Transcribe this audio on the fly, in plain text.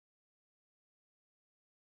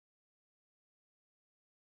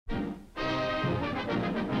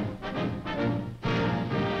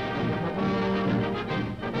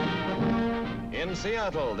In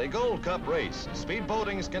Seattle, the Gold Cup race,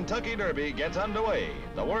 speedboating's Kentucky Derby gets underway.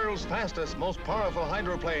 The world's fastest, most powerful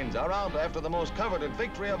hydroplanes are out after the most coveted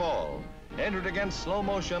victory of all. Entered against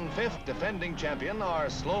Slo-mo-shun IV, defending champion, are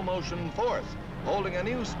Slo-mo-shun IV, holding a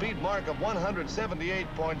new speed mark of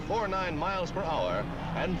 178.49 miles per hour,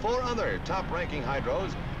 and 4 other top-ranking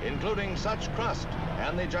hydros, including Such Crust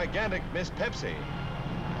and the gigantic Miss Pepsi.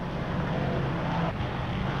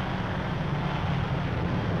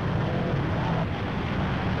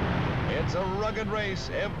 It's a rugged race.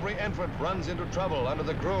 Every entrant runs into trouble under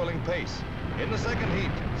the grueling pace. In the second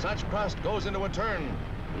heat, Such Crust goes into a turn,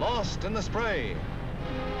 lost in the spray.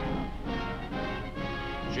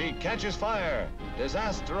 She catches fire.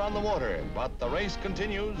 Disaster on the water, but the race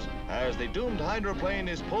continues as the doomed hydroplane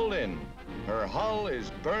is pulled in. Her hull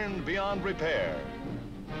is burned beyond repair.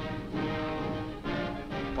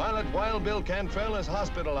 Pilot Wild Bill Cantrell is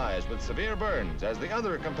hospitalized with severe burns as the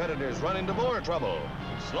other competitors run into more trouble.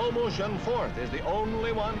 Slo-mo-shun IV is the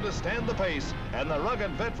only one to stand the pace, and the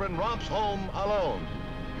rugged veteran romps home alone.